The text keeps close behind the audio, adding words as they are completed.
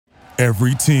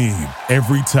Every team,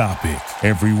 every topic,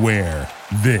 everywhere.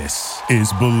 This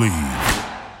is Believe.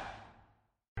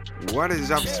 What is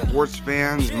up, sports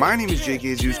fans? My name is Jake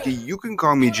Azuski. You can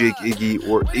call me Jake Iggy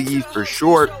or Iggy for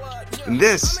short. And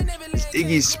this is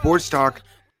Iggy's Sports Talk.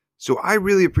 So I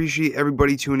really appreciate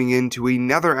everybody tuning in to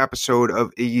another episode of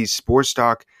Iggy's Sports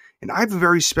Talk. And I have a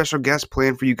very special guest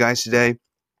planned for you guys today.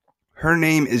 Her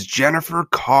name is Jennifer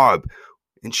Cobb,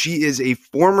 and she is a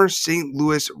former St.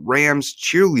 Louis Rams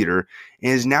cheerleader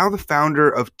and is now the founder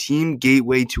of Team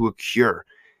Gateway to a Cure.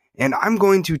 And I'm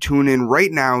going to tune in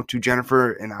right now to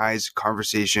Jennifer and I's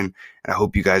conversation, and I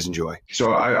hope you guys enjoy.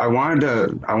 So I wanted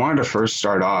to first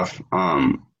start off.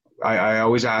 I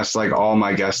always ask like all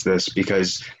my guests this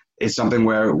because it's something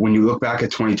where when you look back at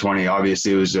 2020,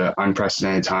 obviously it was an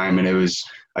unprecedented time, and it was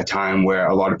a time where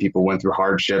a lot of people went through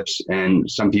hardships, and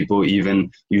some people even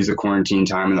used the quarantine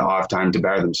time and the off time to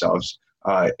better themselves.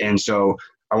 And so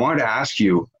I wanted to ask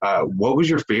you, what was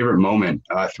your favorite moment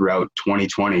throughout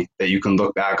 2020 that you can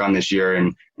look back on this year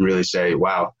and really say,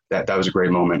 wow, that was a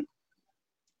great moment?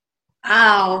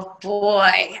 Oh,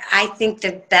 boy. I think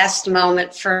the best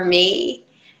moment for me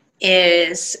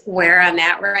is where I'm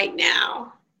at right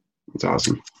now. That's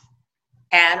awesome.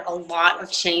 Had a lot of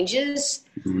changes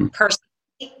personally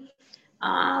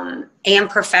and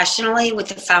professionally with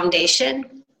the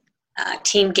foundation,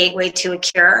 Team Gateway to a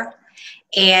Cure.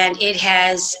 And it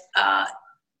has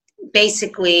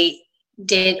basically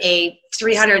did a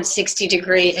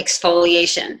 360-degree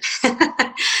exfoliation.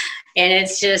 And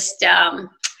it's just,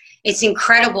 it's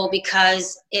incredible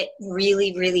because it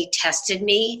really, really tested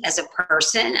me as a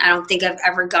person. I don't think I've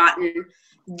ever gotten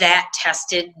that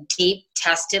deep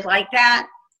tested like that.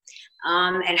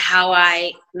 And how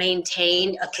I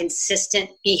maintained a consistent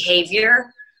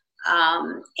behavior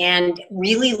and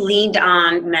really leaned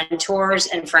on mentors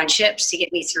and friendships to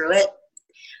get me through it.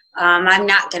 I'm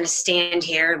not going to stand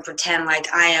here and pretend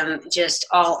like I am just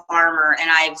all armor and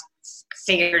I've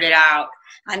figured it out.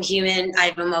 I'm human. I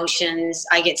have emotions.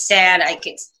 I get sad. I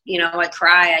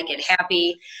cry. I get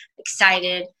happy,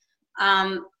 excited.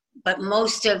 But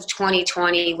most of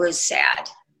 2020 was sad.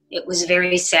 It was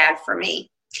very sad for me.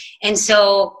 And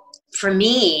so for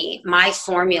me, my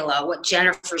formula, what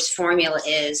Jennifer's formula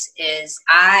is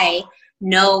I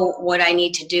know what I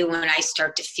need to do when I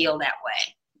start to feel that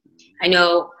way. I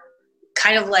know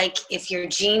kind of like if your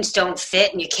jeans don't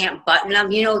fit and you can't button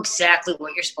them, you know exactly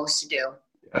what you're supposed to do.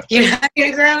 Yeah. You're not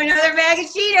going to grab another bag of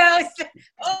Cheetos.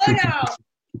 Oh, no.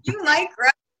 You might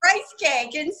grab rice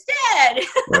cake instead.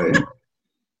 Right.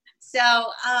 So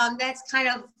that's kind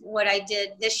of what I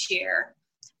did this year.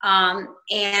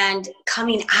 And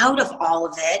coming out of all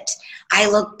of it, I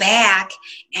look back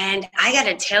and I got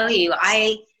to tell you,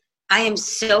 I am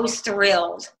so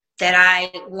thrilled that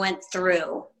I went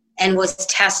through and was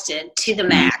tested to the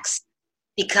max,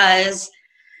 because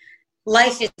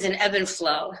life is an ebb and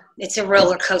flow. It's a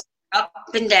roller coaster, up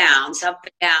and downs.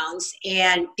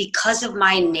 And because of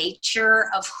my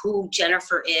nature of who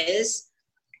Jennifer is,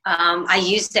 I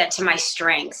used that to my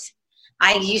strength.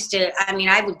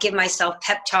 I would give myself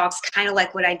pep talks, kind of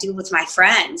like what I do with my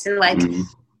friends. And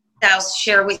I'll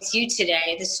share with you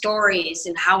today the stories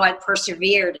and how I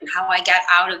persevered and how I got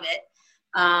out of it.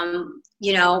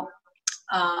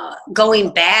 Going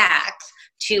back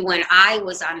to when I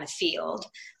was on the field,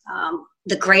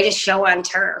 the greatest show on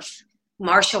turf,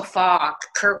 Marshall Faulk,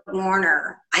 Kurt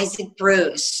Warner, Isaac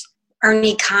Bruce,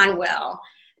 Ernie Conwell,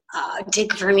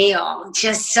 Dick Vermeil,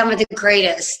 just some of the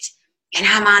greatest. And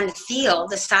I'm on the field,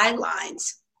 the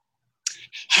sidelines,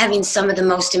 having some of the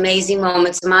most amazing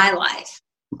moments of my life.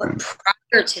 But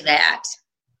prior to that,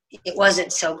 it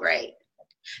wasn't so great.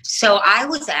 So I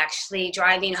was actually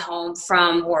driving home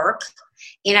from work,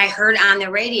 and I heard on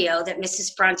the radio that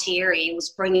Mrs. Frontiere was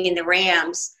bringing the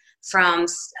Rams from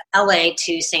LA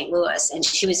to St. Louis, and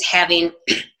she was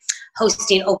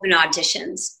hosting open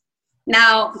auditions.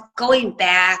 Now, going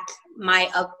back, my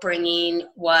upbringing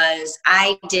was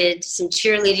I did some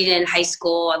cheerleading in high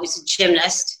school. I was a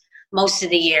gymnast most of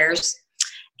the years.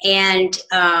 And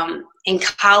in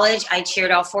college, I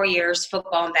cheered all 4 years,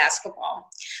 football and basketball.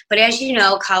 But as you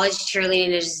know, college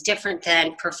cheerleading is different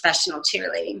than professional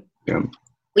cheerleading. Yeah.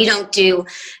 We don't do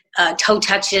toe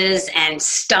touches and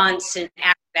stunts and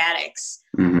acrobatics.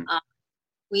 Mm-hmm.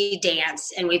 We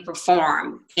dance and we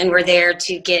perform, and we're there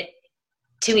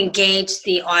to engage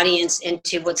the audience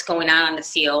into what's going on the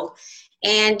field,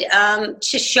 and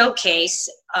to showcase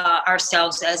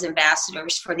ourselves as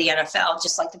ambassadors for the NFL,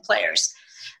 just like the players.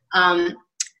 And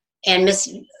Miss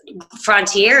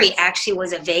Frontiere actually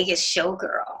was a Vegas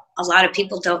showgirl. A lot of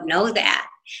people don't know that.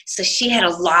 So she had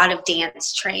a lot of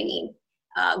dance training.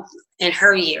 in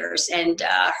her years. And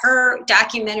her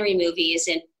documentary movie is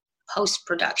in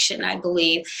post-production, I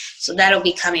believe. So that'll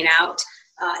be coming out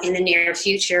in the near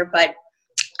future. But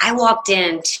I walked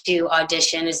into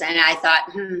auditions and I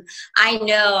thought, I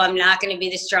know I'm not going to be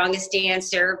the strongest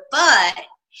dancer, but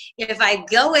if I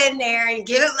go in there and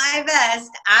give it my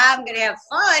best, I'm going to have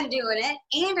fun doing it,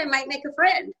 and I might make a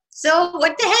friend. So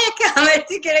what the heck? I'm going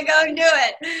to go and do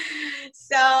it.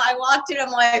 So I walked in, I'm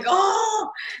like,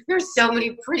 oh, there's so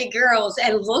many pretty girls,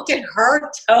 and look at her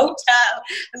toe.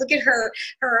 Look at her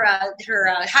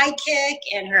high kick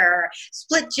and her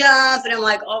split jump, and I'm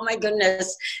like, oh my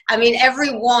goodness. I mean,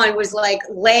 every one was like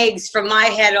legs from my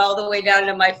head all the way down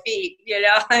to my feet, you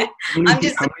know. How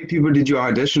many people did you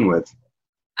audition with?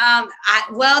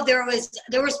 There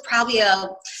was probably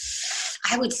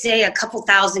I would say a couple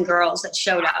thousand girls that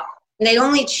showed up, and they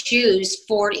only choose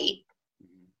 40.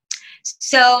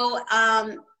 So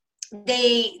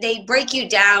they break you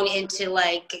down into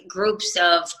like groups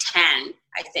of 10,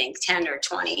 I think 10 or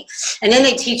 20, and then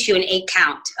they teach you an 8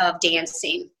 count of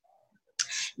dancing.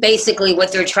 Basically,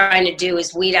 what they're trying to do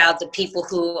is weed out the people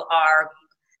who are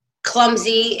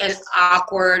clumsy and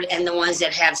awkward and the ones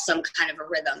that have some kind of a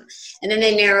rhythm. And then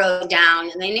they narrowed it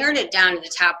down to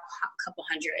the top couple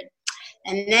hundred.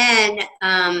 And then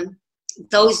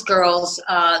those girls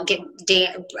get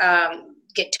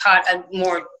taught a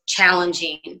more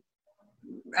challenging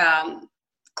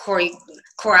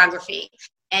choreography.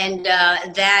 And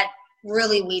that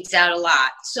really weeds out a lot.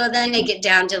 So then they get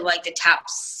down to like the top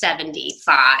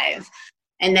 75.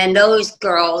 And then those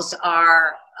girls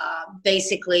are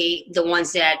basically the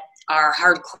ones that are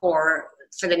hardcore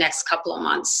for the next couple of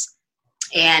months.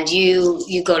 And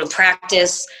you go to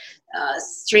practice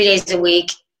 3 days a week,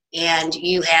 and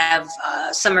you have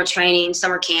summer training,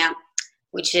 summer camp,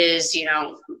 which is,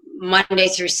 Monday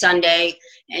through Sunday.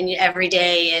 And every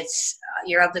day it's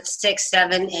you're up at 6,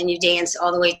 7, and you dance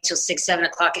all the way till 6, 7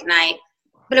 o'clock at night.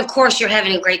 But of course, you're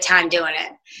having a great time doing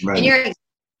it. Right.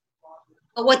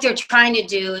 But what they're trying to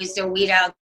do is they'll weed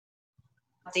out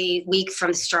the weak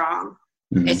from strong.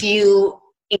 Mm-hmm. If you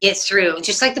get through,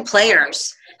 just like the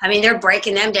players, I mean, they're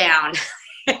breaking them down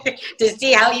to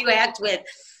see how you act with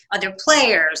other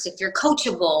players, if you're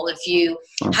coachable,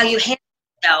 how you handle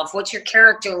yourself, what's your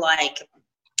character like,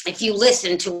 if you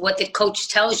listen to what the coach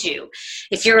tells you,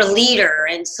 if you're a leader.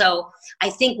 And so I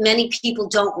think many people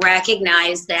don't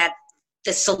recognize that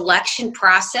the selection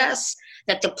process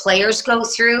that the players go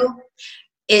through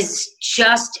is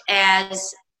just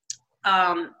as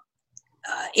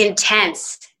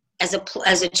intense as a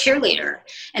cheerleader.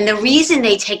 And the reason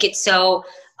they take it so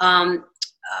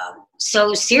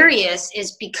serious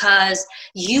is because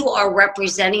you are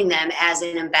representing them as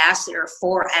an ambassador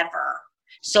forever.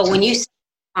 So when you sign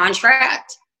a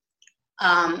contract,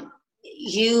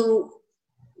 you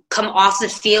come off the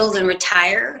field and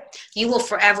retire, you will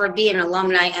forever be an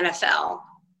alumni NFL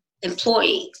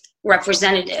employee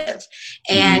representative.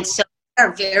 And so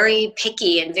they're very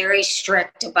picky and very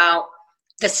strict about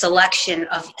the selection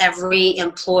of every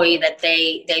employee that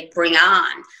they bring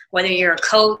on, whether you're a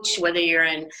coach, whether you're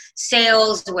in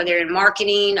sales, whether you're in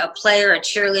marketing, a player, a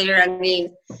cheerleader. I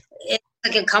mean, it's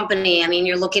like a company. I mean,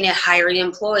 you're looking at hiring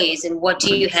employees and what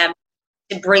do you have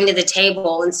to bring to the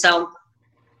table. And so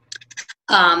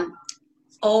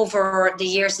over the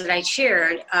years that I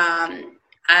cheered,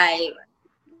 I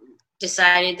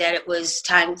decided that it was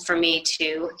time for me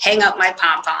to hang up my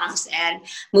pom-poms and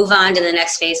move on to the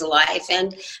next phase of life.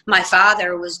 And my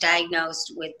father was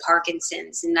diagnosed with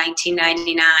Parkinson's in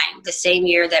 1999, the same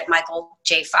year that Michael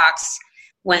J. Fox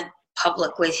went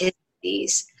public with his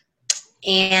disease.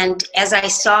 And as I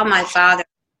saw my father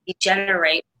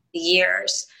degenerate the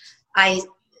years, I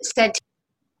said,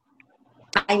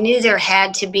 I knew there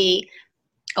had to be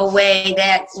a way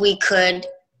that we could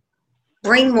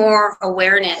bring more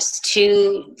awareness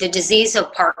to the disease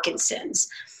of Parkinson's.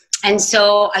 And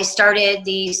so I started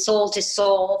the Soul to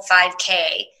Soul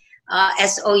 5K,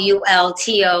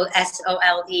 SOULTOSOLE,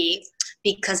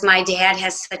 because my dad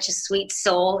has such a sweet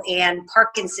soul, and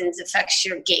Parkinson's affects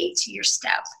your gait, your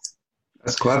step.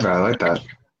 That's clever. I like that.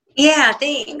 Yeah,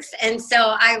 thanks. And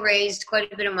so I raised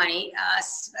quite a bit of money,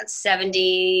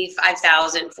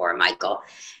 $75,000 for Michael,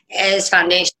 his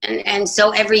foundation. And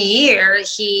so every year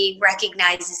he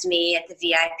recognizes me at the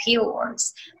VIP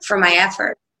Awards for my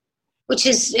effort, which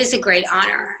is a great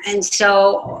honor. And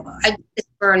so I did this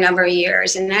for a number of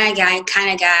years, and then I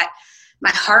kind of got,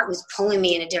 my heart was pulling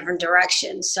me in a different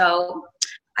direction. So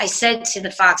I said to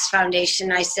the Fox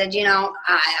Foundation, I said,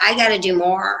 I got to do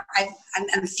more.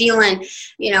 I'm feeling,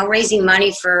 raising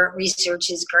money for research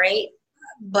is great,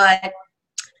 but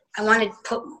I want to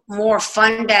put more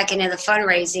fun back into the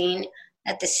fundraising.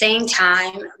 At the same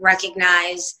time,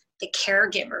 recognize the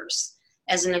caregivers.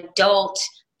 As an adult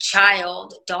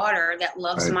child, daughter that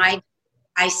loves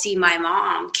I see my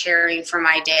mom caring for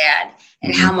my dad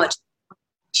and how much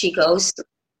she goes through.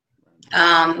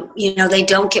 They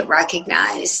don't get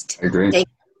recognized. I agree. They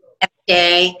every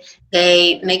day,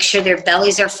 they make sure their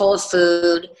bellies are full of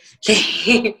food.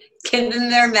 They give them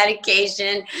their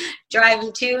medication, drive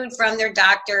them to and from their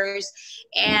doctors,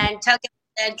 and tuck them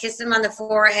in bed, kiss them on the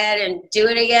forehead, and do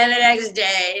it again the next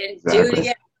day, and do it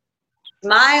again.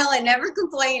 Smile and never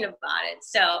complain about it.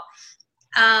 So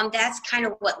that's kind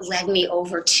of what led me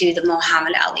over to the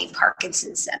Muhammad Ali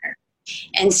Parkinson's Center.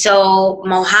 And so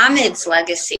Muhammad's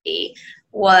legacy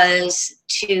was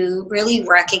to really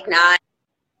recognize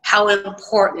how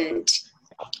important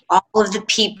all of the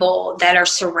people that are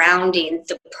surrounding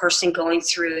the person going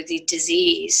through the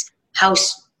disease, how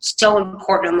so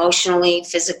important emotionally,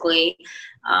 physically,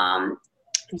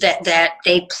 that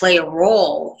they play a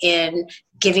role in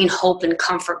giving hope and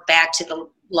comfort back to the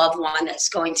loved one that's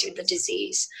going through the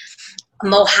disease.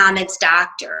 Muhammad's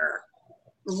doctor,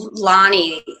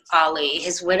 Lonnie Ali,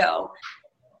 his widow,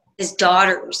 his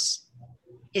daughters,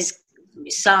 his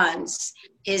sons,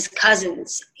 his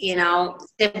cousins,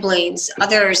 siblings,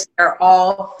 others are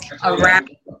all around.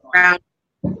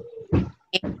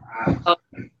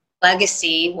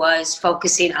 Legacy was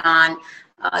focusing on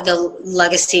the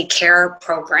Legacy Care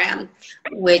Program,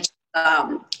 which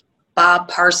Bob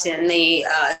Parson, the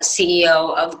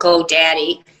CEO of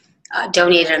GoDaddy,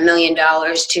 donated $1 million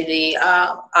to the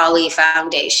Ali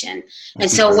Foundation.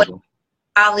 And so what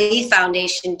Ali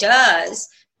Foundation does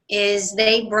is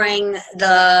they bring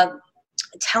the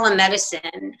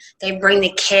telemedicine, they bring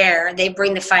the care, they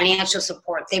bring the financial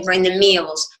support, they bring the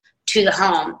meals to the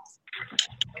home.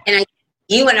 And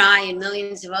you and I and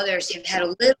millions of others have had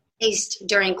a little taste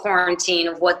during quarantine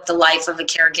of what the life of a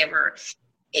caregiver.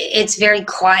 It's very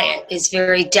quiet. It's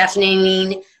very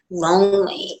deafening,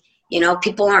 lonely.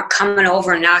 People aren't coming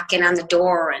over and knocking on the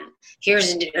door and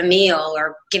here's a meal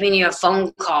or giving you a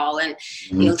phone call. And,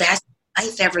 that's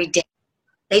life every day.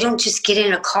 They don't just get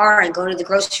in a car and go to the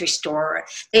grocery store.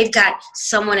 They've got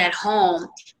someone at home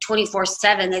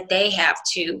 24/7 that they have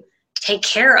to take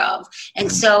care of.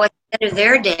 And so at the end of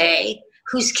their day,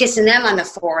 who's kissing them on the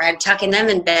forehead, tucking them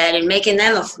in bed and making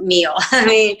them a meal?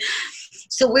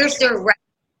 So where's their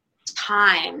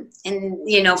time and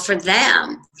for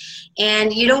them?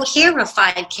 And you don't hear a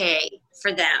 5K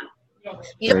for them.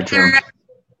 You don't hear a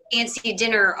fancy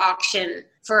dinner auction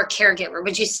for a caregiver,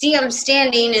 but you see them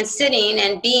standing and sitting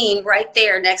and being right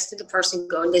there next to the person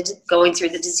going through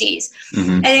the disease.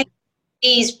 And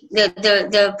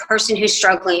the person who's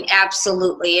struggling,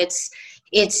 absolutely,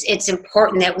 it's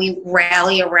important that we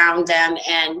rally around them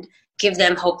and give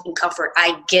them hope and comfort.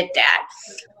 I get that,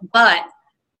 but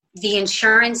the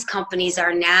insurance companies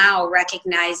are now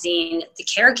recognizing the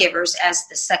caregivers as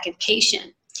the second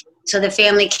patient. So the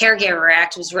Family Caregiver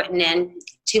Act was written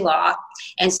into law.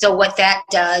 And so what that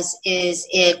does is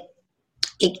it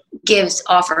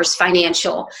offers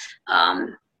financial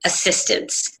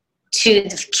assistance to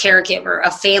the caregiver,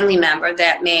 a family member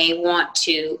that may want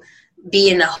to be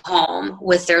in the home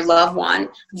with their loved one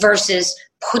versus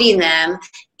putting them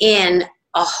in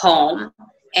a home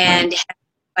and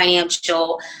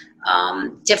financial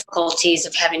difficulties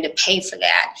of having to pay for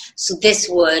that. So this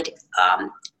would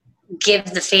give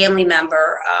the family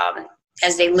member,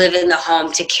 as they live in the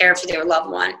home to care for their loved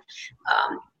one,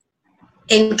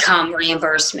 income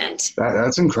reimbursement.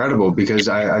 That's incredible because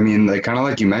I mean, like, kind of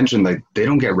like you mentioned, like, they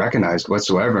don't get recognized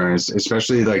whatsoever, and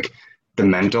especially like the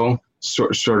mental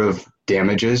sort of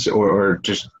damages or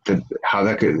just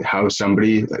how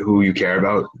somebody who you care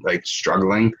about, like,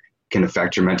 struggling can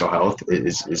affect your mental health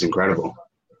is incredible.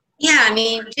 Yeah, I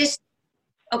mean,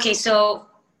 so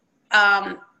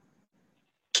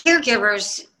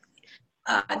caregivers,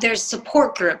 there's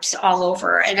support groups all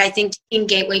over. And I think in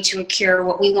Gateway to a Cure,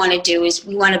 what we want to do is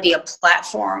we want to be a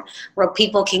platform where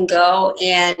people can go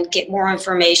and get more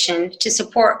information to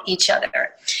support each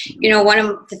other. One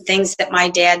of the things that my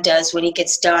dad does when he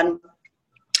gets done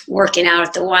working out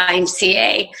at the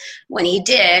YMCA, when he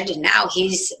did, now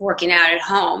he's working out at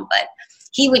home, but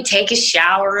he would take a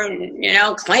shower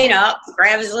and, clean up,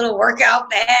 grab his little workout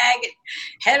bag, and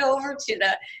head over to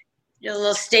the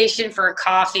little station for a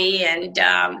coffee and,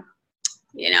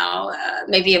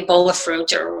 maybe a bowl of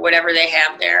fruit or whatever they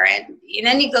have there. And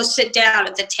then you go sit down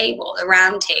at the table, the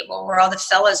round table where all the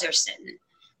fellas are sitting.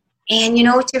 And you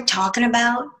know what they're talking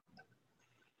about?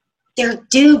 They're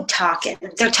dude talking.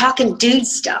 They're talking dude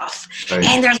stuff. Right.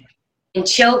 And they're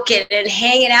joking and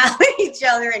hanging out with each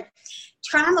other.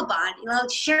 trauma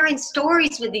bond, sharing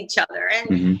stories with each other. And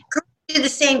Mm-hmm. girls do the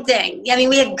same thing. I mean,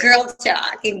 we have girl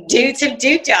talk and dudes have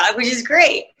dude talk, which is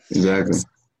great. Exactly.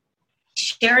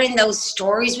 Sharing those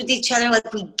stories with each other,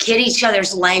 like we get each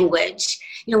other's language.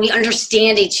 We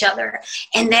understand each other.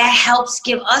 And that helps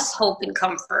give us hope and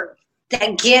comfort.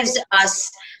 That gives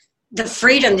us the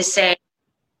freedom to say,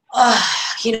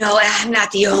 I'm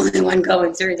not the only one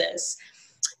going through this.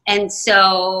 And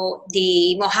so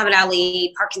the Muhammad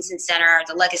Ali Parkinson Center,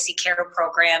 the Legacy Care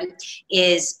Program,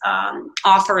 is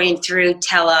offering through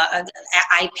an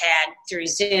iPad, through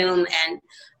Zoom, and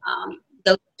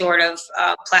those sort of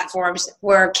platforms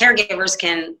where caregivers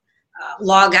can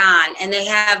log on, and they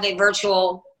have a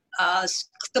virtual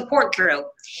support group,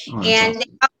 and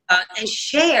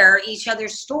share each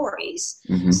other's stories.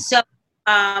 Mm-hmm. So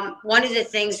one of the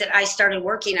things that I started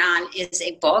working on is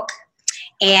a book.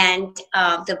 And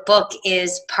the book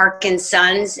is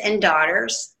Parkinson's and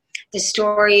Daughters, the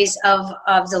stories of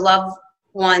the loved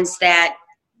ones that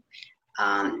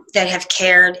have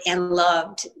cared and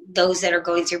loved those that are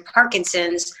going through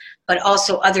Parkinson's, but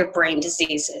also other brain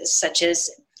diseases such as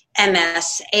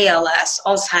MS, ALS,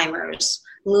 Alzheimer's,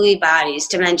 Lewy bodies,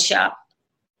 dementia,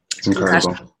 It's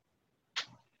incredible.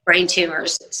 brain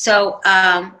tumors. So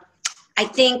I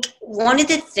think one of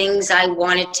the things I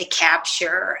wanted to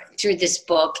capture through this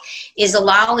book is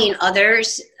allowing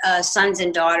others, sons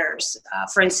and daughters,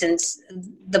 for instance,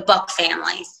 the Buck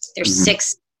family. There's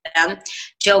 6 of them: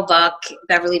 Joe Buck,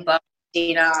 Beverly Buck,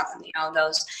 Dina,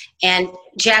 those. And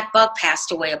Jack Buck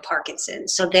passed away of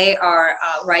Parkinson's. So they are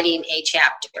writing a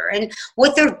chapter. And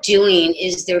what they're doing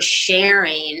is they're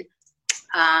sharing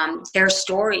their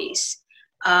stories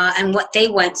and what they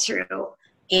went through,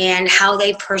 and how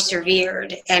they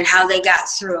persevered and how they got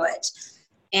through it.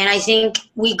 And I think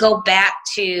we go back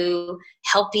to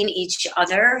helping each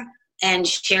other and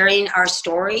sharing our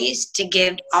stories to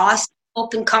give us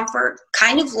hope and comfort.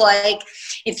 Kind of like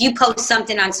if you post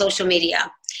something on social media,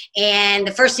 and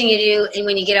the first thing you do, and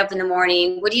when you get up in the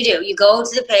morning, what do? You go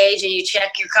to the page and you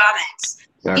check your comments.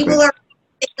 Exactly.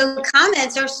 The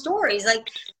comments are stories. Like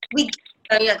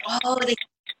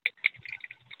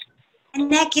and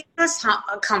that gives us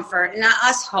comfort and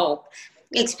us hope,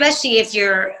 especially if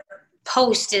your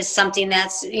post is something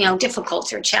that's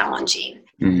difficult or challenging.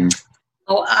 Mm-hmm.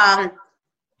 So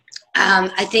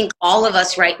I think all of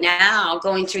us right now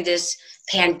going through this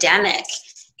pandemic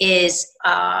is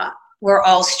we're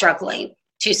all struggling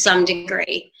to some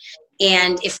degree,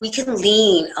 and if we can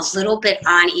lean a little bit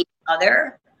on each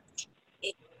other,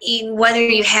 whether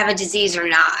you have a disease or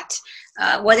not.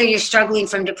 Whether you're struggling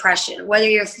from depression, whether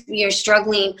you're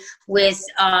struggling with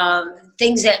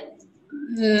things that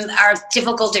are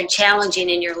difficult or challenging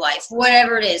in your life,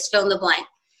 whatever it is, fill in the blank.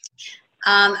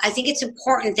 I think it's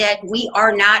important that we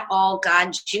are not all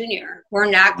God Jr. We're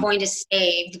not going to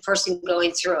save the person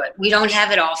going through it. We don't have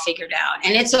it all figured out,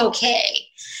 and it's okay.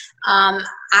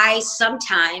 I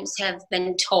sometimes have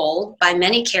been told by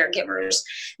many caregivers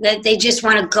that they just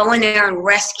want to go in there and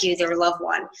rescue their loved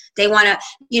one. They want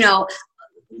to,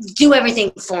 do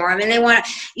everything for them, and they want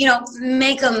to,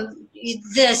 make them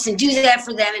this and do that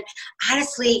for them. And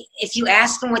honestly, if you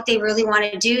ask them what they really want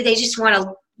to do, they just want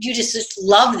to, you just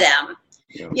love them.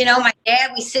 Yeah. My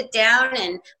dad, we sit down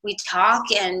and we talk,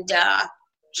 and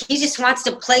he just wants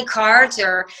to play cards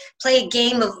or play a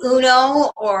game of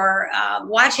Uno or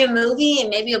watch a movie and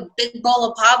maybe a big bowl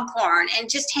of popcorn and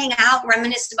just hang out,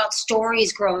 reminisce about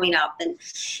stories growing up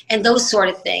and those sort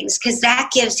of things, because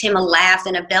that gives him a laugh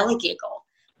and a belly giggle.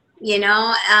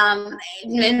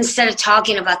 Instead of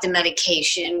talking about the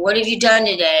medication, what have you done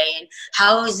today? And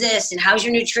how is this? And how's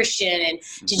your nutrition? And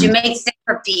did you make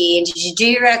therapy? And did you do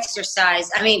your exercise?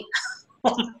 I mean,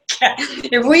 oh my God.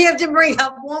 If we have to bring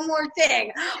up one more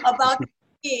thing about the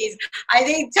keys, I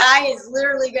think Ty is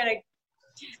literally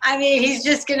he's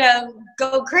just going to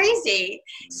go crazy.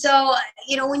 So,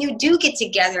 when you do get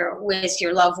together with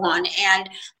your loved one and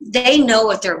they know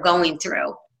what they're going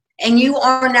through, and you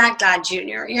are not God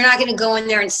Jr., you're not going to go in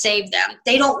there and save them.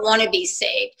 They don't want to be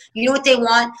saved. You know what they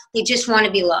want? They just want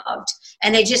to be loved.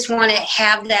 And they just want to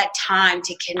have that time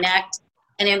to connect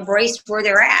and embrace where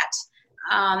they're at.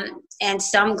 And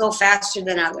some go faster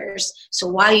than others. So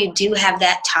while you do have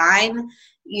that time,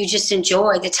 you just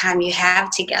enjoy the time you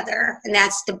have together. And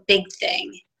that's the big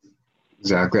thing.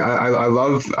 Exactly. I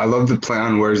love the play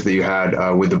on words that you had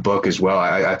with the book as well.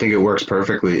 I think it works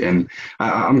perfectly. And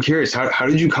I'm curious, how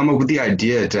did you come up with the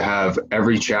idea to have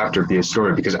every chapter be a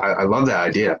story? Because I love that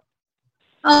idea.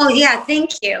 Oh, yeah.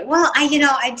 Thank you. Well,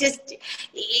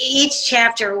 each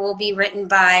chapter will be written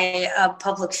by a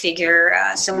public figure,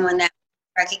 someone that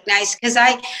I recognize, because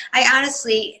I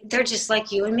honestly, they're just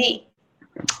like you and me.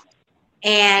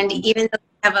 And even though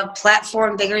they have a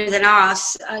platform bigger than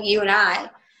us, you and I,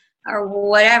 or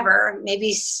whatever,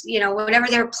 maybe, whatever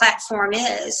their platform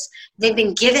is, they've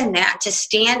been given that to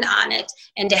stand on it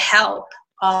and to help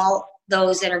all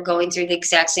those that are going through the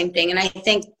exact same thing. And I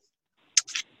think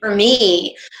for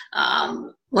me,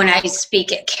 when I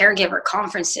speak at caregiver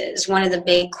conferences, one of the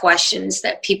big questions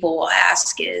that people will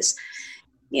ask is,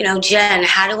 Jen,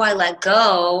 how do I let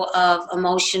go of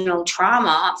emotional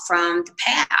trauma from the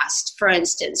past? For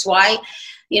instance, why,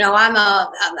 I'm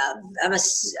a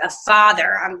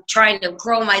father. I'm trying to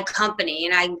grow my company,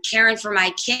 and I'm caring for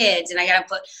my kids, and I got to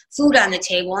put food on the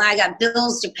table, and I got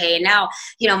bills to pay. And now,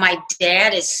 my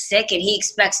dad is sick, and he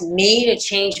expects me to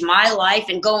change my life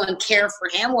and go and care for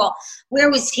him. Well, where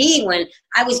was he when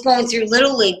I was going through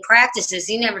Little League practices?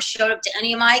 He never showed up to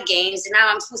any of my games, and now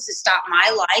I'm supposed to stop my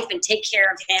life and take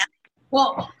care of him.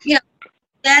 Well,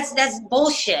 that's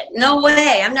bullshit. No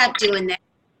way. I'm not doing that.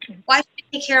 Why should I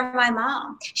take care of my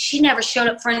mom? She never showed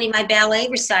up for any of my ballet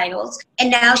recitals,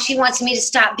 and now she wants me to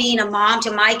stop being a mom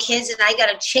to my kids, and I got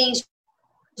to change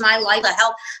my life to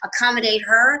help accommodate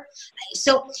her.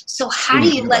 So how do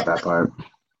you let that part?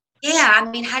 Yeah,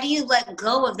 how do you let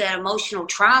go of that emotional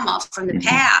trauma from the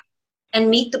past and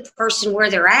meet the person where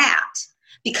they're at?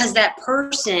 Because that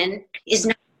person is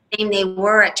not the same they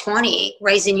were at 20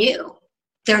 raising you.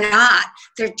 They're not.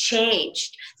 They're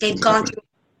changed. They've gone through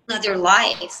another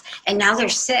life, and now they're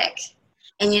sick.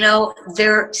 And,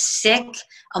 they're sick,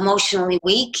 emotionally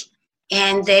weak,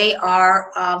 and they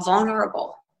are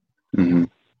vulnerable. I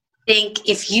think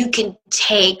if you can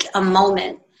take a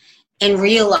moment and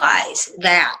realize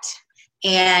that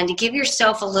and give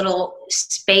yourself a little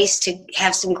space to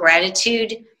have some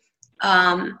gratitude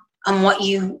on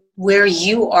where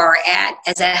you are at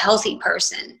as a healthy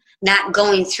person, not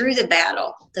going through the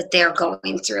battle that they're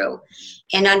going through,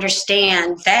 and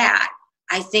understand that,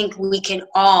 I think we can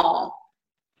all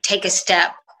take a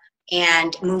step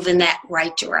and move in that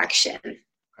right direction.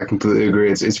 I completely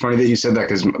agree. It's funny that you said that,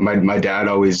 because my dad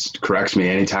always corrects me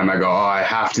anytime I go, I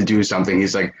have to do something.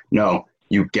 He's like, no,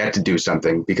 you get to do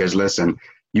something, because listen,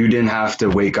 you didn't have to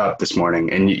wake up this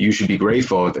morning, and you should be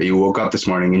grateful that you woke up this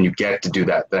morning and you get to do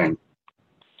that thing.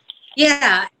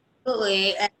 Yeah,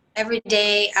 absolutely. Every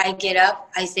day I get up,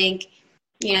 I think,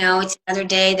 it's another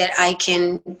day that I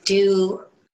can do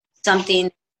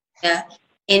something to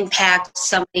impact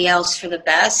somebody else for the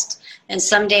best. And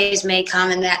some days may come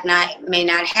and that night may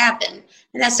not happen.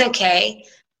 And that's okay.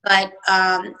 But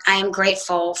I am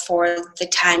grateful for the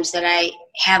times that I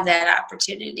have that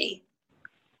opportunity.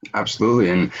 Absolutely.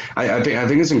 And I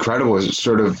think it's incredible. It's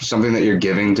sort of something that you're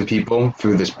giving to people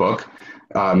through this book,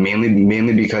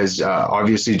 mainly because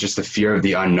obviously just the fear of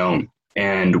the unknown.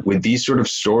 And with these sort of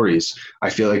stories, I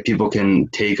feel like people can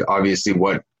take obviously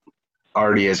what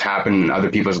already has happened in other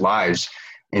people's lives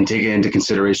and take it into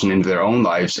consideration into their own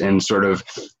lives, and sort of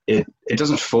it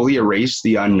doesn't fully erase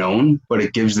the unknown, but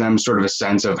it gives them sort of a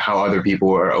sense of how other people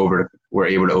were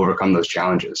able to overcome those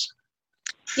challenges.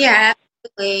 Yeah,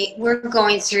 absolutely. We're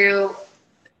going through,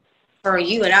 for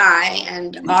you and I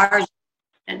and our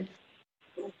generation,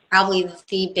 probably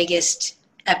the biggest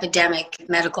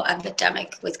medical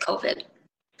epidemic with COVID.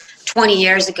 20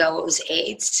 years ago, it was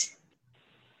AIDS,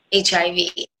 HIV.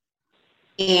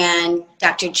 And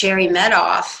Dr. Jerry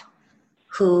Medoff,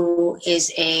 who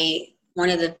is one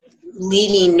of the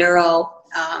leading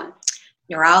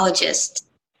neurologist,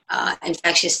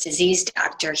 infectious disease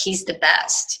doctor, he's the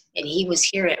best. And he was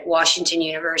here at Washington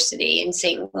University in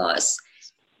St. Louis.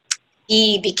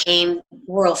 He became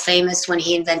world famous when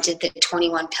he invented the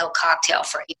 21 pill cocktail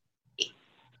for HIV,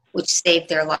 which saved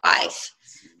their life.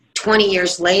 20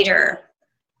 years later,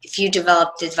 if you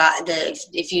develop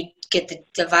if you get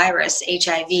the virus,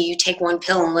 HIV, you take one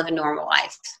pill and live a normal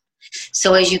life.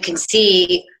 So as you can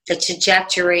see, the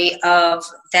trajectory of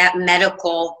that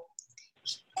medical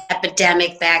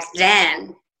epidemic back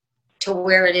then to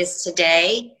where it is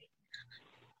today,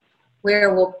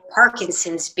 where will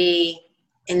Parkinson's be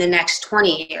in the next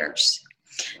 20 years?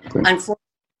 Unfortunately,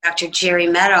 Dr. Jerry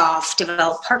Medoff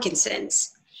developed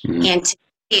Parkinson's, and today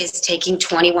is taking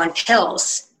 21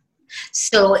 pills.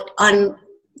 So I'm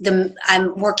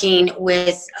working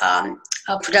with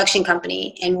a production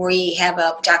company, and we have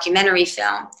a documentary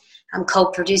film. I'm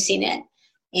co-producing it,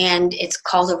 and it's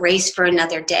called A Race for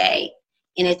Another Day,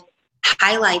 and it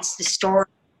highlights the story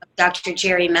of Dr.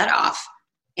 Jerry Medoff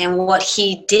and what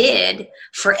he did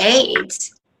for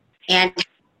AIDS, and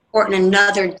important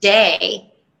another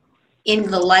day in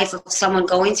the life of someone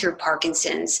going through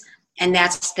Parkinson's, and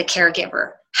that's the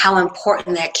caregiver, how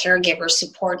important that caregiver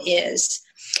support is.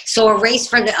 So A Race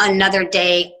for Another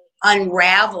Day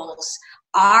unravels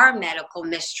our medical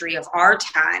mystery of our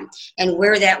time and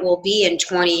where that will be in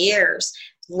 20 years,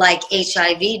 like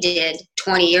HIV did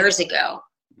 20 years ago.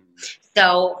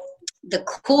 So the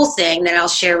cool thing that I'll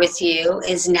share with you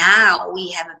is now we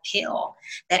have a pill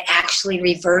that actually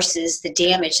reverses the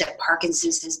damage that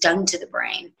Parkinson's has done to the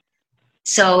brain.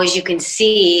 So as you can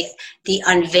see, the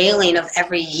unveiling of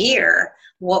every year,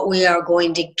 what we are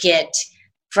going to get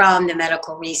from the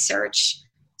medical research,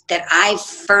 that I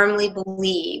firmly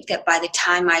believe that by the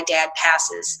time my dad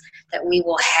passes, that we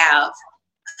will have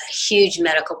a huge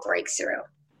medical breakthrough.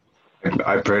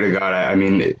 I pray to God. I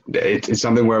mean, it's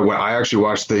something where when I actually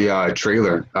watched the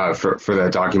trailer for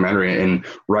that documentary, and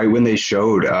right when they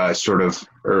showed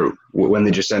or when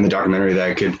they just said in the documentary that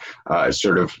I could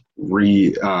sort of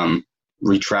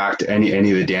retract any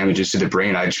of the damages to the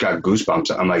brain, I just got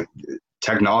goosebumps. I'm like,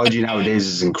 technology nowadays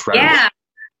is incredible. Yeah.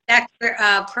 Dr.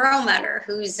 Perlmutter,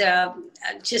 who's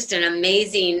just an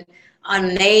amazing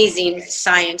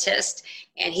scientist,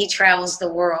 and he travels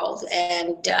the world,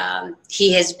 and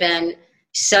he has been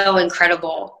so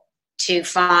incredible to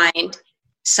find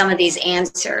some of these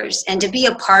answers and to be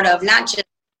a part of not just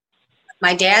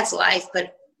my dad's life,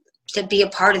 but to be a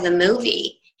part of the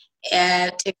movie,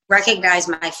 to recognize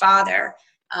my father,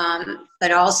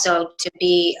 but also to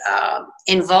be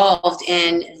involved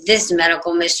in this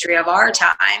medical mystery of our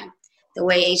time, the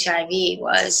way HIV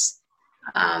was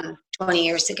 20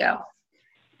 years ago.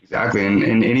 Exactly,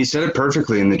 and he said it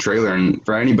perfectly in the trailer. And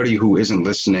for anybody who isn't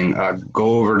listening,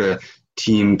 go over to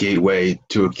Team Gateway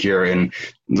to a Cure and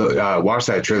watch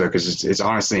that trailer, because it's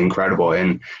honestly incredible.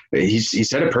 And he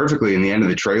said it perfectly in the end of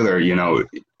the trailer. You know,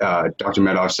 Dr.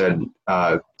 Medoff said,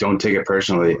 "Don't take it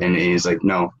personally," and he's like,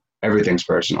 "No, everything's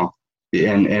personal."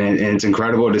 And it's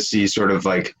incredible to see. Sort of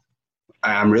like,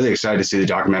 I'm really excited to see the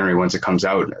documentary once it comes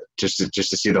out, just to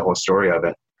see the whole story of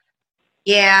it.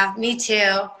 Yeah, me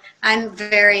too. I'm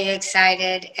very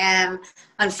excited.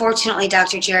 Unfortunately,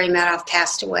 Dr. Jerry Medoff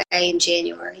passed away in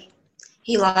January.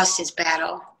 He lost his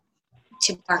battle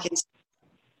to Parkinson's.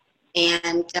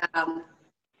 And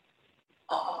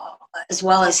as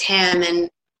well as him and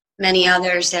many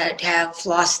others that have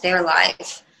lost their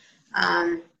life.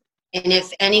 And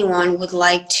if anyone would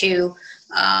like to,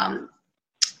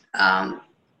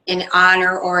 in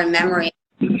honor or in memory,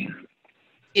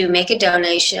 to make a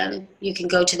donation, you can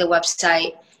go to the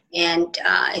website, and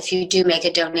if you do make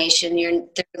a donation,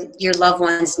 your loved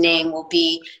one's name will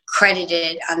be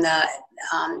credited on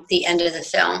the end of the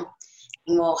film,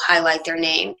 and we'll highlight their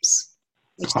names.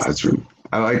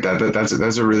 I like that.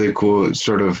 That's a really cool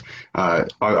sort of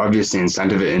obviously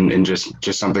incentive, and just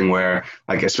something where,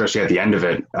 like, especially at the end of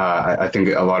it, I think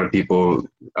a lot of people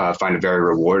find it very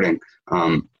rewarding.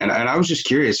 And I was just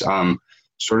curious,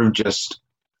 sort of just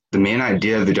the main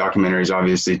idea of the documentary is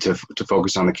obviously to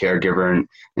focus on the caregiver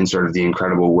and sort of the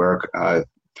incredible work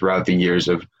throughout the years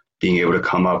of being able to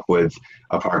come up with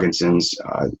a Parkinson's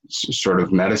sort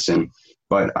of medicine.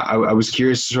 But I was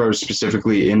curious, sort of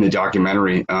specifically in the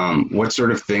documentary, what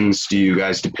sort of things do you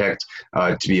guys depict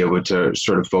to be able to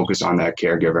sort of focus on that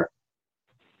caregiver?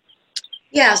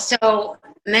 Yeah, so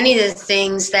many of the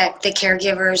things that the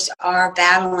caregivers are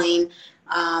battling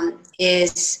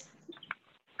is,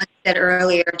 like I said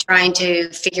earlier, trying to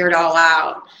figure it all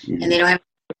out, and they don't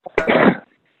have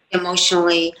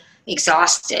emotionally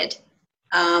exhausted,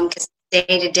 because day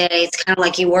to day, it's kind of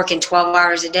like you work in 12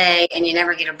 hours a day and you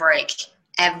never get a break,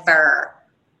 ever.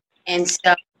 And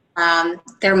so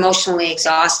they're emotionally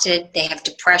exhausted. They have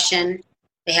depression.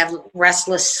 They have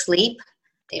restless sleep.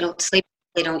 They don't sleep.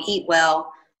 They don't eat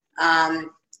well.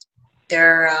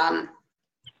 There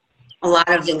a lot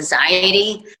of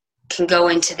anxiety can go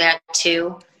into that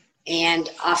too. And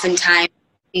oftentimes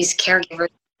these caregivers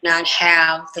do not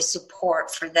have the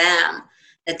support for them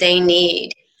that they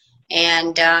need.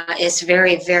 And it's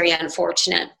very, very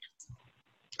unfortunate.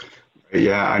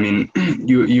 Yeah, I mean,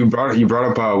 you brought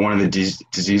up one of the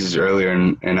diseases earlier,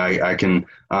 and I can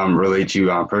relate to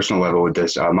you on a personal level with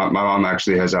this. My mom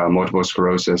actually has multiple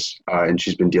sclerosis, and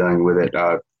she's been dealing with it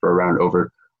for around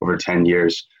over 10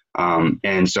 years.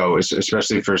 And so,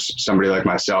 especially for somebody like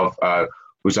myself,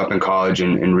 who's up in college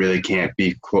and really can't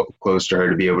be close to her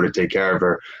to be able to take care of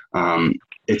her,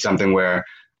 it's something where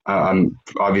I'm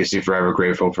obviously forever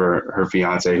grateful for her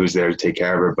fiance who's there to take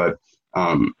care of her. But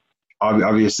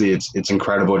obviously, it's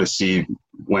incredible to see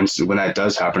when that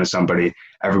does happen to somebody,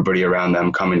 everybody around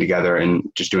them coming together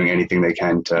and just doing anything they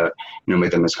can to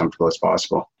make them as comfortable as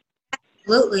possible.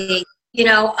 Absolutely.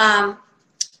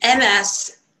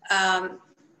 MS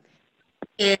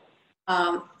is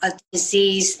a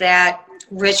disease that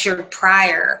Richard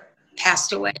Pryor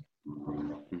passed away,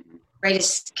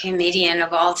 greatest comedian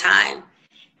of all time.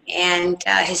 And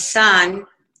his son,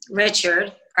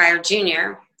 Richard Pryor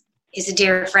Jr., is a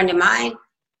dear friend of mine.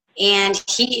 And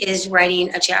he is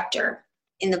writing a chapter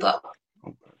in the book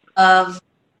of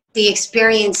the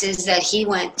experiences that he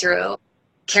went through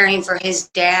caring for his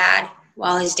dad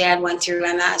while his dad went through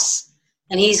MS.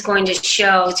 And he's going to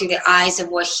show through the eyes of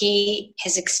what he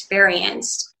has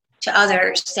experienced to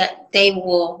others that they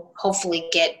will hopefully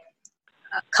get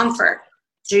comfort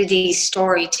through these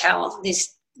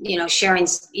sharing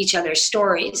each other's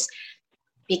stories.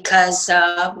 Because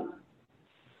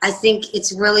I think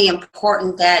it's really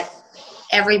important that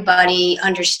everybody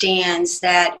understands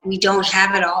that we don't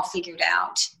have it all figured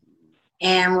out,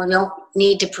 and we don't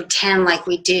need to pretend like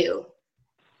we do.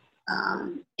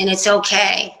 And it's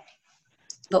okay.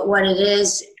 But what it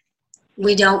is,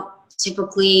 we don't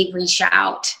typically reach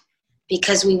out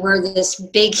because we wear this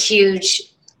big, huge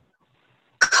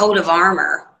coat of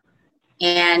armor,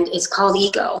 and it's called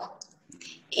ego.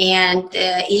 And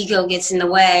the ego gets in the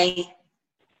way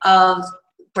of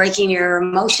breaking your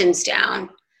emotions down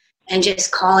and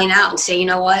just calling out and say, you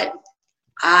know what,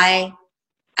 I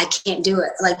can't do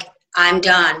it. Like, I'm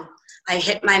done. I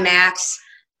hit my max.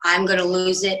 I'm going to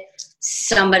lose it.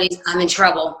 I'm in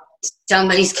trouble.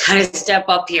 Somebody's got to step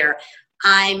up here.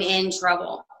 I'm in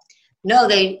trouble. No,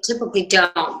 they typically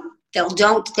don't.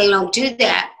 They don't do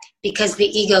that because the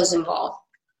ego's involved.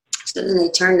 So then they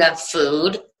turn to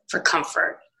food for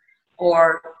comfort,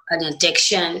 or an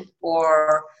addiction,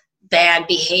 or bad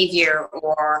behavior,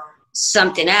 or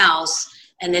something else.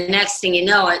 And the next thing you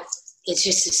know, it's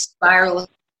just a spiral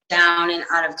down and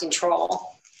out of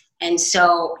control. And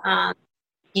so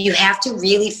you have to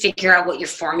really figure out what your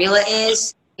formula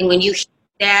is. And when you hit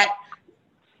that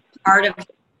part of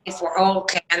it for,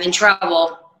 okay, I'm in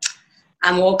trouble.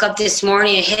 I woke up this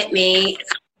morning, it hit me. I'm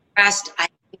stressed, I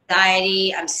have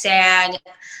anxiety, I'm sad,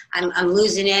 I'm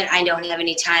losing it. I don't have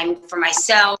any time for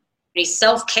myself. Any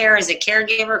self-care as a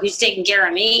caregiver, who's taking care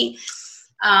of me.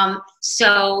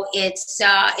 So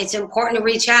it's important to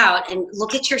reach out and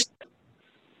look at who's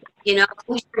your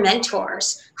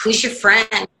mentors, who's your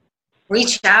friend.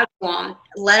 Reach out to them,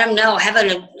 let them know, have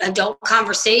an adult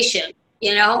conversation,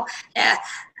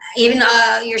 even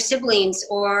your siblings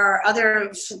or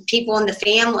other people in the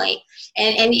family.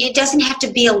 And it doesn't have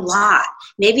to be a lot.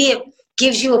 Maybe it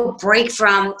gives you a break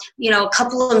from, a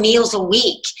couple of meals a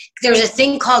week. There's a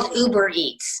thing called Uber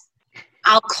Eats.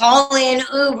 I'll call in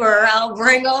Uber. I'll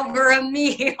bring over a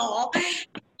meal.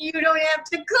 You don't have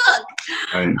to cook.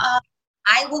 Right.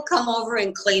 I will come over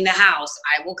and clean the house.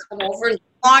 I will come over and do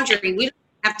laundry. We don't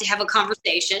have to have a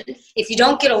conversation. If you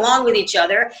don't get along with each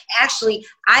other, actually,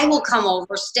 I will come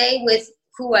over, stay with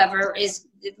whoever is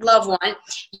loved one.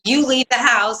 You leave the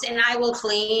house, and I will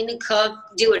clean, cook,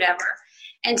 do whatever.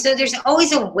 And so there's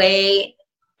always a way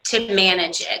to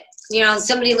manage it.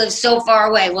 Somebody lives so far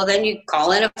away. Well, then you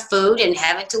call in a food and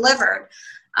have it delivered.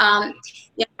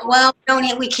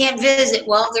 We can't visit.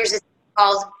 Well, there's a thing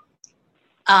called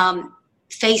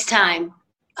FaceTime,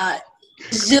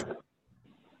 Zoom.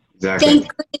 Exactly.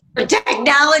 Thank goodness for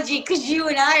technology, because you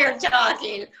and I are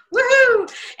talking.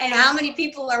 Woohoo! And how many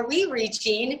people are we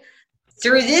reaching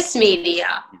through this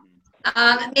media?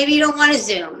 Maybe you don't want to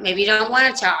Zoom. Maybe you don't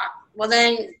want to talk. Well,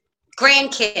 then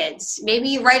grandkids. Maybe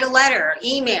you write a letter,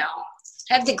 email.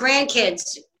 Have the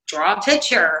grandkids draw a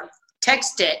picture,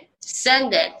 text it,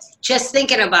 send it. Just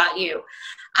thinking about you.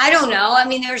 I don't know. I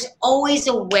mean, there's always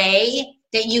a way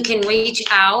that you can reach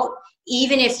out,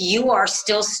 even if you are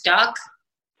still stuck.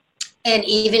 And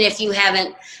even if you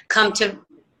haven't come to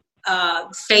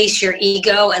face your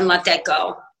ego and let that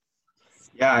go.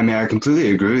 Yeah, I mean, I completely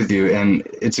agree with you. And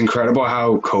it's incredible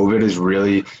how COVID has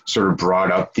really sort of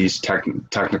brought up these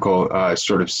technical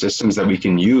sort of systems that we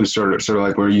can use, sort of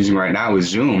like we're using right now with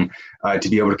Zoom, to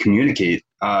be able to communicate.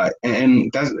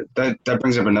 And that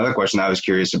brings up another question I was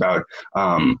curious about,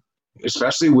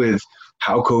 especially with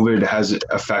how COVID has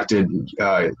affected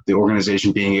the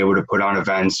organization being able to put on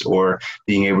events or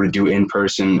being able to do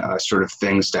in-person sort of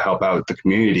things to help out the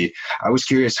community. I was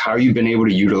curious how you've been able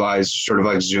to utilize sort of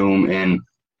like Zoom and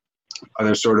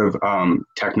other sort of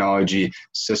technology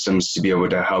systems to be able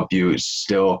to help you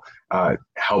still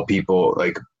help people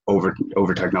like over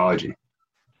technology.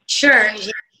 Sure.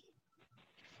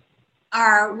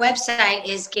 Our website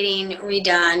is getting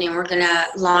redone, and we're going to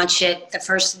launch it the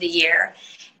first of the year.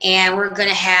 And we're going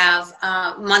to have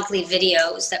monthly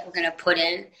videos that we're going to put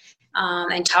in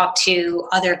and talk to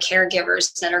other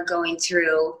caregivers that are going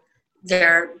through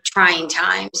their trying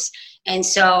times. And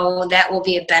so that will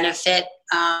be a benefit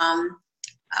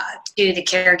to the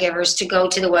caregivers to go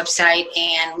to the website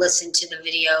and listen to the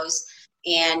videos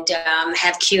and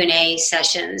have Q&A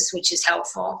sessions, which is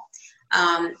helpful.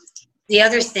 The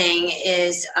other thing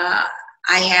is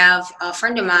I have a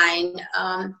friend of mine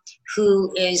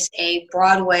who is a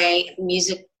Broadway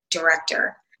music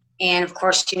director. And of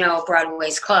course,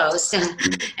 Broadway's closed.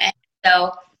 And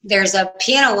so there's a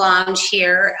piano lounge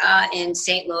here in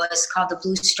St. Louis called the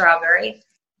Blue Strawberry.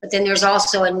 But then there's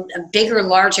also a bigger,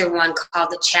 larger one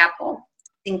called the Chapel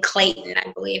in Clayton,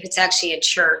 I believe. It's actually a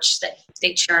church that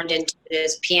they turned into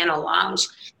this piano lounge.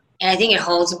 And I think it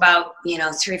holds about,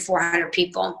 300-400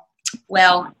 people.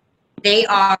 Well, they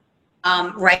are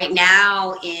right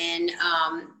now in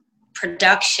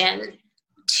production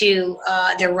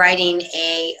they're writing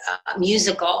a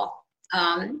musical.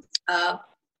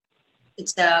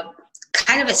 It's a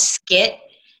kind of a skit,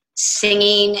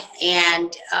 singing,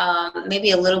 and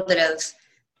maybe a little bit of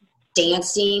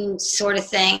dancing sort of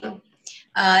thing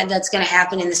that's going to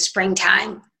happen in the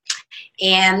springtime.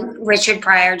 And Richard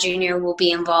Pryor Jr. will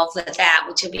be involved with that,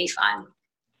 which will be fun.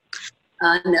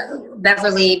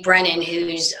 Beverly Brennan,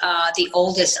 who's the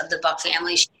oldest of the Buck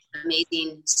family, she's an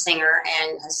amazing singer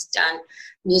and has done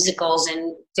musicals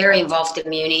and very involved in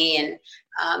Muni. And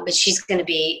but she's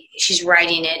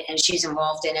writing it and she's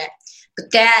involved in it.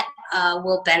 But that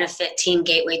will benefit Team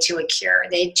Gateway to a Cure.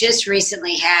 They just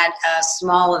recently had a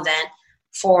small event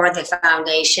for the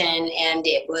foundation, and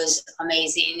it was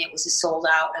amazing. It was a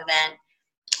sold-out event,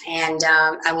 and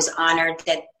I was honored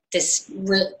that this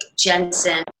Rick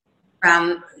Jensen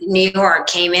from New York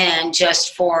came in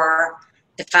just for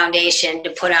the foundation to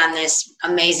put on this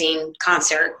amazing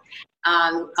concert,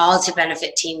 all to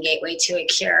benefit Team Gateway to a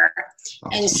Cure.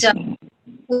 And so,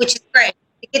 which is great.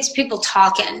 It gets people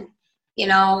talking.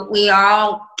 We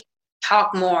all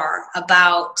talk more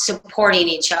about supporting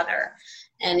each other.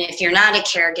 And if you're not a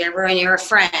caregiver and you're a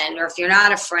friend, or if you're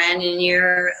not a friend and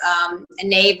you're a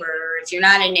neighbor, or if you're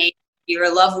not a neighbor, you're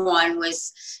a loved one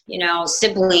with,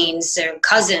 siblings or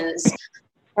cousins,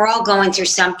 we're all going through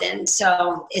something.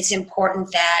 So it's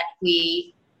important that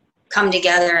we come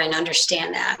together and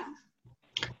understand that.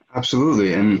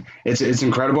 Absolutely. And it's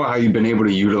incredible how you've been able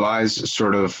to utilize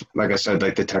sort of, like I said,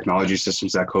 like the technology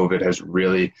systems that COVID has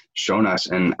really shown us.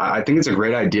 And I think it's a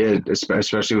great idea,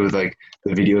 especially with like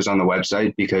the videos on the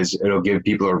website, because it'll give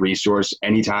people a resource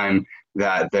anytime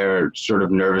that they're sort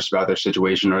of nervous about their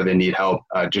situation or they need help,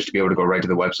 just to be able to go right to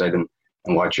the website and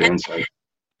watch your insight.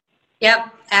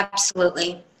 Yep,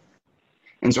 absolutely.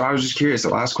 And so I was just curious, the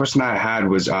last question that I had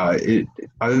was,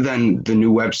 other than the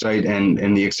new website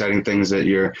and the exciting things that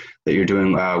you're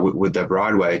doing with the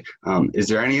Broadway, is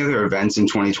there any other events in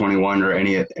 2021 or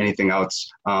anything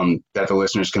else that the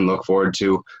listeners can look forward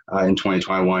to in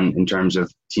 2021 in terms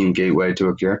of Team Gateway to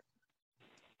a Cure?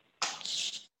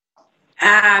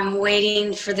 I'm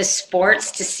waiting for the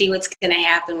sports to see what's going to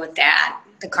happen with that.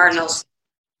 The Cardinals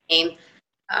game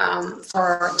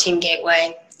for Team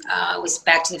Gateway was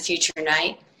Back to the Future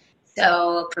night.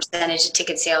 So a percentage of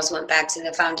ticket sales went back to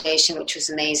the foundation, which was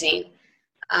amazing.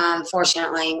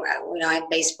 Fortunately, we don't have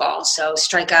baseball, so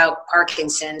Strikeout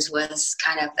Parkinson's was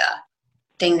kind of the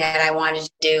thing that I wanted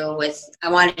to do.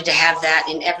 I wanted to have that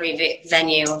in every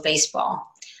venue of baseball.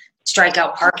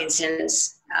 Strikeout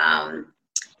Parkinson's.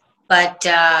 But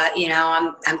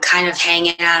I'm kind of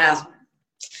hanging on a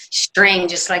string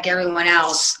just like everyone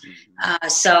else.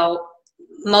 So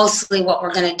mostly what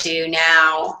we're going to do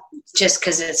now, just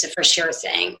because it's a for sure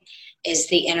thing, is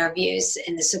the interviews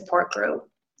in the support group.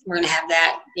 We're going to have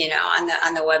that,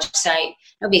 on the website.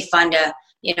 It'll be fun to,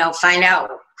 find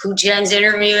out who Jen's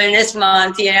interviewing this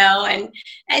month, and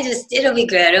it'll be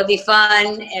good. It'll be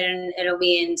fun, and it'll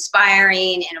be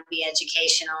inspiring, and it'll be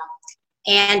educational,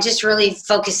 and just really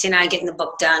focusing on getting the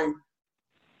book done.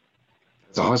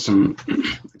 It's awesome.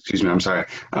 Excuse me. I'm sorry.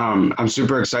 I'm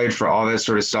super excited for all this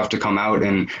sort of stuff to come out.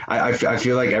 And I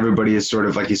feel like everybody is sort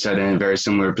of, like you said, in a very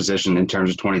similar position in terms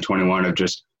of 2021 of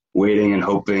just waiting and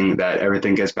hoping that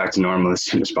everything gets back to normal as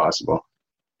soon as possible.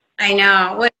 I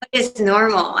know. What is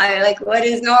normal? What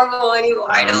is normal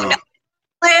anymore? I don't know.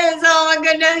 Oh my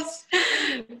goodness.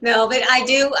 No, but I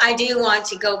do want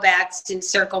to go back and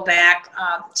circle back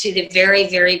to the very,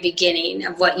 very beginning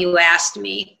of what you asked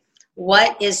me.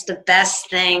 What is the best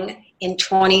thing in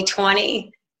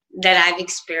 2020 that I've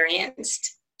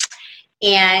experienced?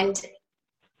 And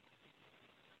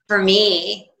for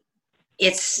me,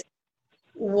 it's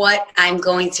what I'm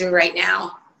going through right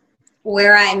now,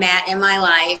 where I'm at in my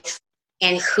life,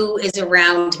 and who is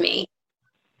around me.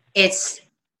 It's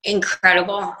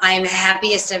incredible. I'm the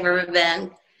happiest I've ever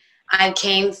been. I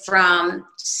came from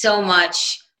so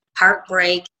much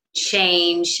heartbreak,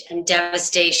 change, and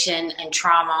devastation and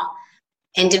trauma.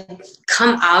 And to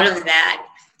come out of that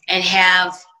and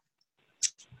have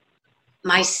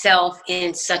myself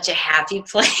in such a happy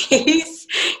place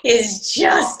is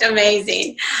just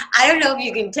amazing. I don't know if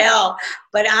you can tell,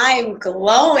 but I'm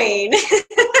glowing.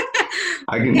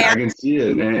 I can see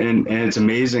it, and it's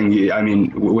amazing. I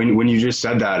mean, when you just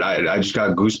said that, I just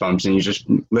got goosebumps, and you just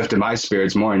lifted my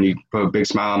spirits more, and you put a big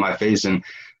smile on my face. And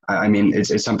I mean,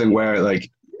 it's something where, like,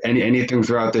 anything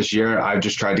throughout this year, I've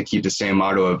just tried to keep the same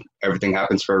motto of everything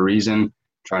happens for a reason.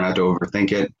 Try not to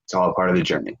overthink it. It's all a part of the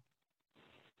journey.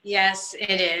 Yes,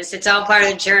 it is. It's all part of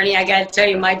the journey. I got to tell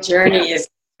you, my journey is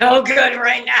so good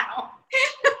right now.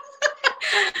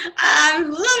 I'm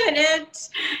loving it.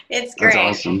 It's great.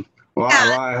 That's awesome. Well,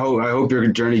 I hope your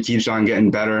journey keeps on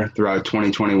getting better throughout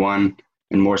 2021,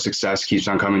 and more success keeps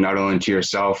on coming not only to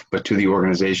yourself, but to the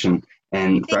organization.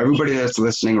 And for everybody that's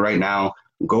listening right now,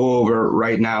 go over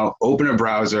right now, open a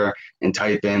browser, and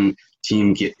type in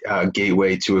Team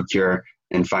Gateway to a Cure,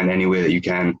 and find any way that you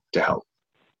can to help.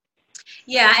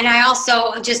 Yeah, and I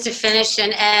also, just to finish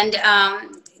and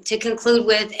to conclude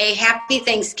with, a happy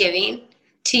Thanksgiving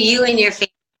to you and your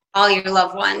family, all your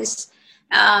loved ones.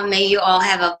 May you all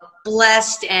have a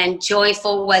blessed and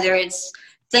joyful, whether it's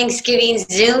Thanksgiving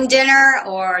Zoom dinner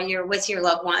or you're with your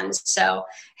loved ones. So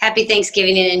happy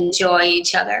Thanksgiving and enjoy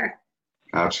each other.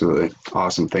 Absolutely.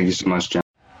 Awesome. Thank you so much, Jen.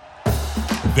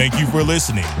 Thank you for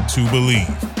listening to Believe.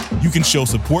 You can show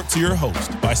support to your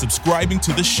host by subscribing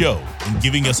to the show and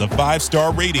giving us a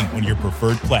 5-star rating on your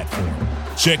preferred platform.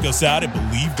 Check us out at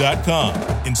Believe.com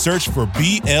and search for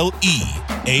BLEAV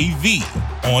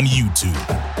on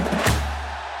YouTube.